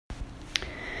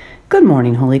Good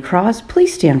morning, Holy Cross.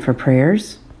 Please stand for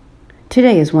prayers.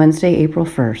 Today is Wednesday, April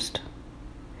 1st.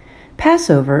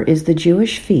 Passover is the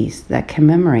Jewish feast that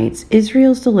commemorates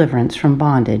Israel's deliverance from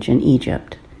bondage in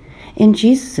Egypt. In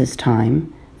Jesus'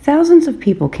 time, thousands of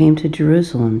people came to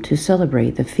Jerusalem to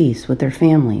celebrate the feast with their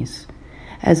families.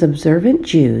 As observant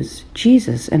Jews,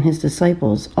 Jesus and his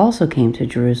disciples also came to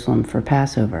Jerusalem for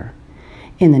Passover.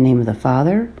 In the name of the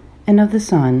Father, and of the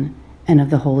Son, and of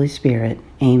the Holy Spirit.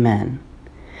 Amen.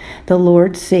 The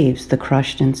Lord saves the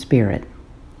crushed in spirit.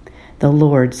 The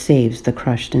Lord saves the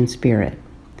crushed in spirit.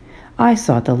 I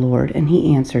sought the Lord, and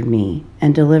he answered me,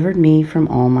 and delivered me from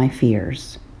all my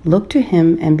fears. Look to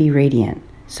him and be radiant,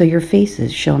 so your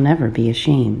faces shall never be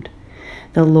ashamed.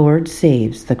 The Lord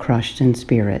saves the crushed in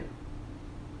spirit.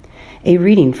 A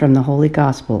reading from the Holy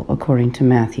Gospel according to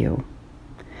Matthew.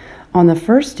 On the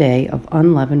first day of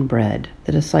unleavened bread,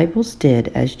 the disciples did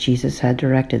as Jesus had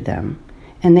directed them,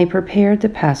 and they prepared the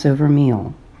Passover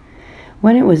meal.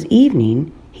 When it was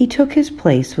evening, he took his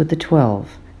place with the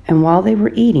 12, and while they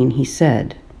were eating, he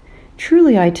said,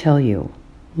 "Truly I tell you,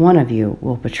 one of you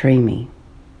will betray me."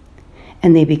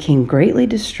 And they became greatly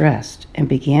distressed and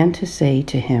began to say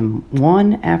to him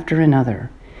one after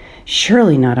another,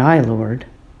 "Surely not I, Lord."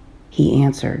 He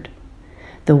answered,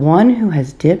 "The one who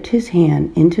has dipped his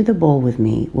hand into the bowl with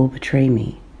me will betray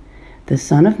me. The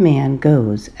Son of Man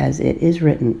goes as it is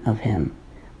written of him.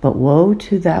 But woe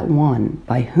to that one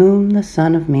by whom the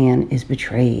Son of Man is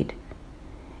betrayed.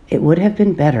 It would have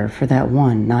been better for that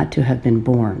one not to have been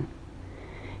born."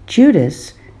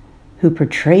 Judas, who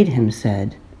betrayed him,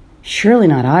 said, "Surely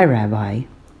not I, Rabbi."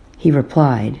 He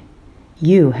replied,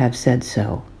 "You have said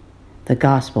so." The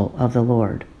Gospel of the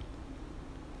Lord.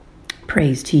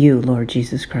 Praise to you, Lord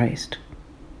Jesus Christ.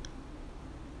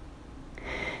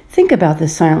 Think about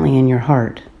this silently in your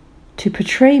heart. To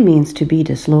betray means to be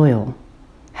disloyal.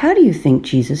 How do you think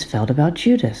Jesus felt about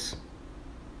Judas?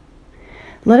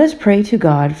 Let us pray to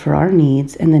God for our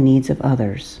needs and the needs of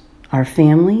others, our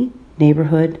family,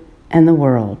 neighborhood, and the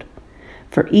world.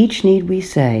 For each need we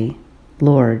say,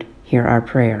 "Lord, hear our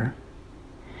prayer."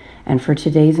 And for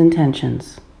today's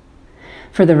intentions,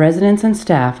 for the residents and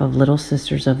staff of Little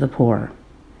Sisters of the Poor,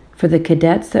 for the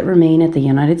cadets that remain at the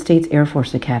United States Air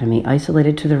Force Academy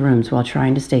isolated to their rooms while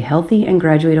trying to stay healthy and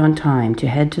graduate on time to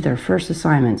head to their first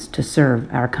assignments to serve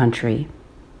our country,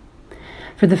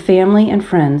 for the family and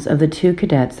friends of the 2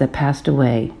 cadets that passed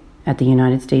away at the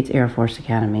United States Air Force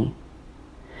Academy,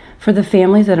 for the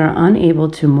families that are unable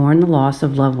to mourn the loss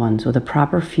of loved ones with a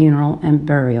proper funeral and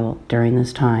burial during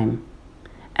this time,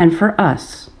 and for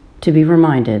us to be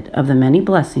reminded of the many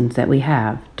blessings that we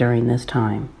have during this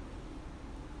time.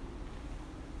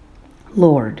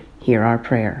 Lord, hear our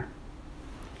prayer.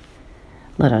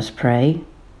 Let us pray.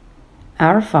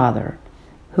 Our Father,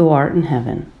 who art in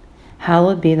heaven,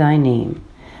 hallowed be thy name.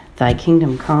 Thy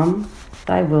kingdom come,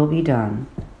 thy will be done,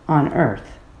 on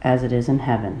earth as it is in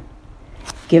heaven.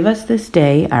 Give us this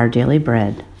day our daily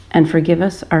bread, and forgive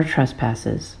us our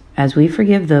trespasses, as we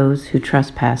forgive those who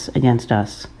trespass against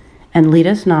us. And lead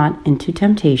us not into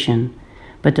temptation,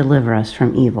 but deliver us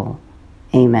from evil.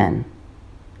 Amen.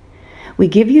 We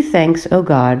give you thanks, O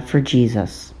God, for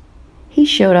Jesus. He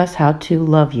showed us how to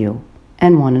love you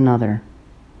and one another.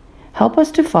 Help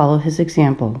us to follow his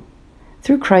example.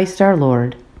 Through Christ our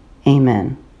Lord.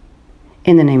 Amen.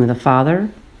 In the name of the Father,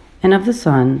 and of the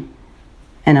Son,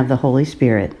 and of the Holy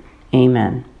Spirit.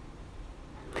 Amen.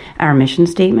 Our mission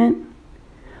statement: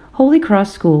 Holy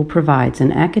Cross School provides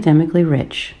an academically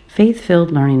rich,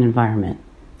 faith-filled learning environment,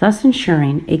 thus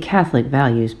ensuring a Catholic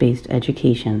values-based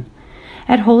education.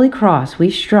 At Holy Cross,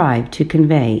 we strive to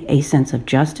convey a sense of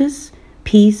justice,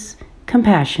 peace,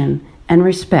 compassion, and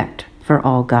respect for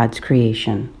all God's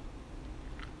creation.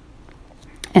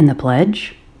 And the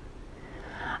pledge?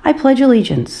 I pledge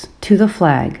allegiance to the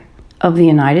flag of the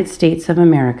United States of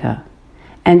America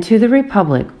and to the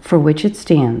republic for which it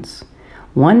stands,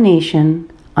 one nation,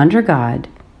 under God,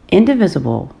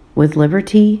 indivisible, with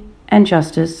liberty and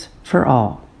justice for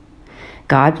all.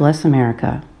 God bless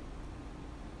America.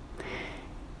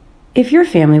 If your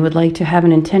family would like to have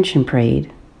an intention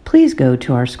prayed, please go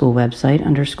to our school website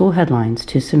under School Headlines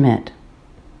to submit.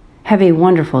 Have a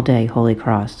wonderful day, Holy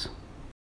Cross.